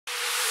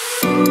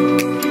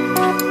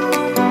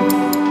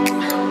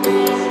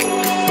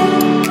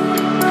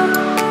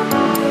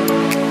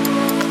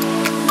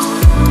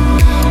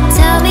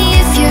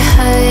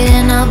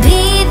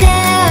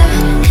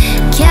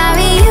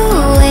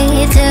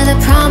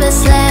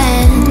promised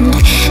land.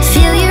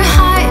 Feel your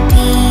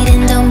heartbeat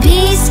and don't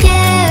be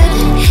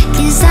scared,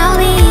 'cause I'll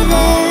be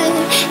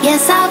there,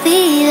 yes I'll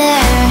be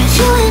there.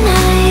 You and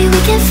I,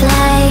 we can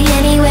fly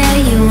anywhere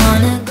you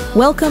wanna go.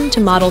 Welcome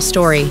to Model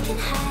Story.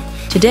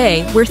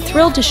 Today, we're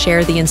thrilled to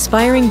share the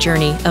inspiring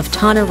journey of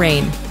Tana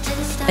Rain,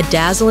 a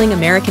dazzling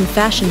American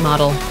fashion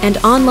model and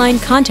online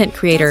content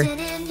creator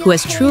who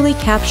has truly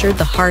captured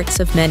the hearts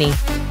of many.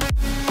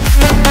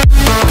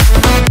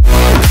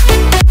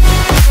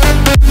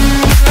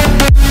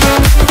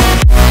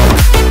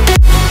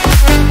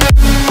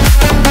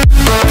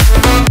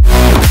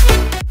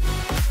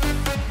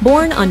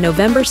 Born on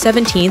November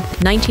 17,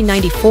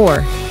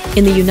 1994,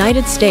 in the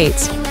United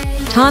States,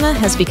 Tana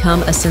has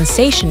become a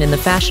sensation in the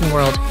fashion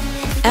world,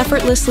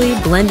 effortlessly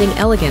blending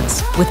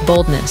elegance with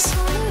boldness.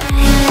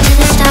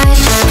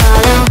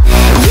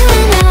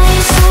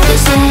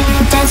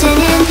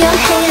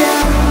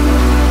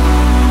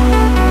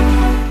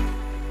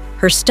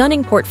 Her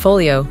stunning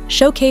portfolio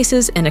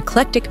showcases an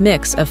eclectic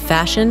mix of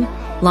fashion,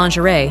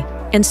 lingerie,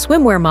 and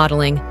swimwear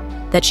modeling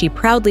that she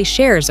proudly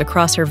shares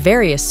across her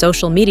various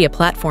social media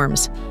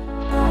platforms.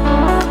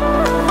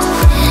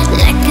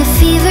 Like a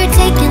fever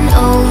taking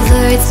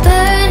over, it's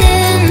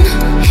burning.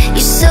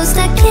 You're so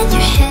stuck in your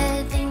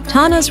head.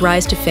 Tana's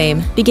rise to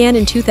fame began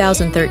in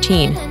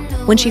 2013,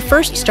 when she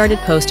first started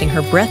posting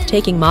her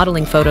breathtaking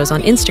modeling photos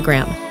on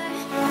Instagram.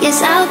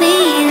 Yes, I'll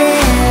be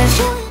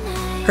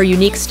there. Her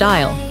unique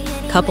style,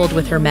 coupled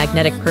with her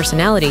magnetic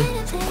personality,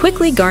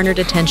 quickly garnered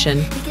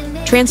attention,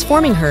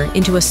 transforming her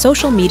into a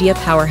social media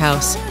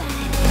powerhouse.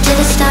 To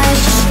the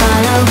stars, just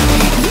follow.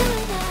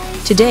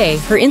 Today,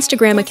 her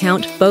Instagram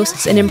account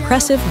boasts an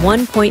impressive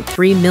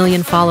 1.3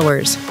 million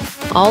followers,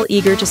 all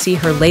eager to see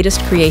her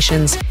latest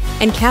creations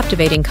and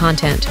captivating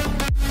content.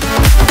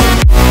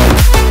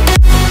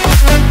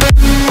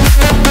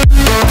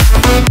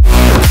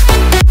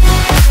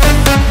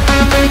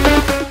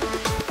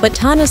 But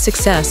Tana's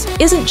success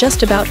isn't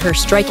just about her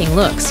striking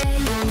looks.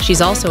 She's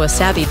also a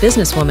savvy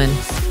businesswoman.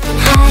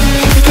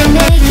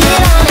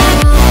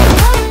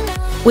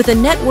 With a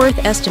net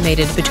worth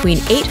estimated between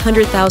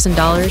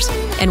 $800,000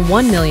 and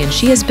 $1 million,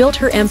 she has built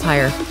her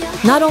empire,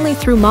 not only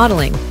through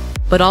modeling,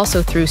 but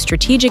also through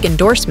strategic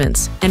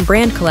endorsements and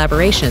brand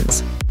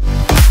collaborations.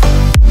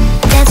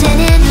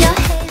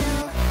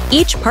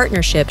 Each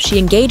partnership she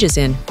engages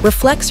in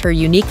reflects her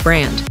unique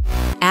brand,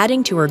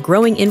 adding to her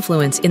growing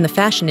influence in the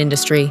fashion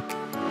industry.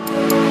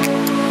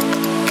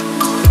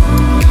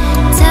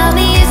 Tell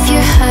me if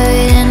you're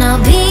hurt and I'll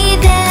be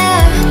there.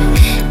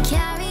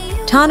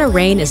 Tana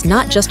Rain is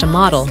not just a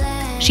model,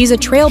 she's a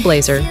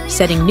trailblazer,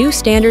 setting new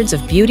standards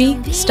of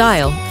beauty,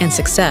 style, and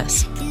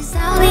success.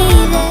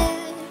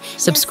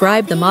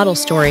 Subscribe to Model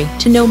Story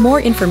to know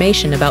more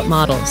information about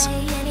models.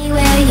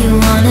 Anywhere you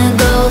wanna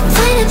go.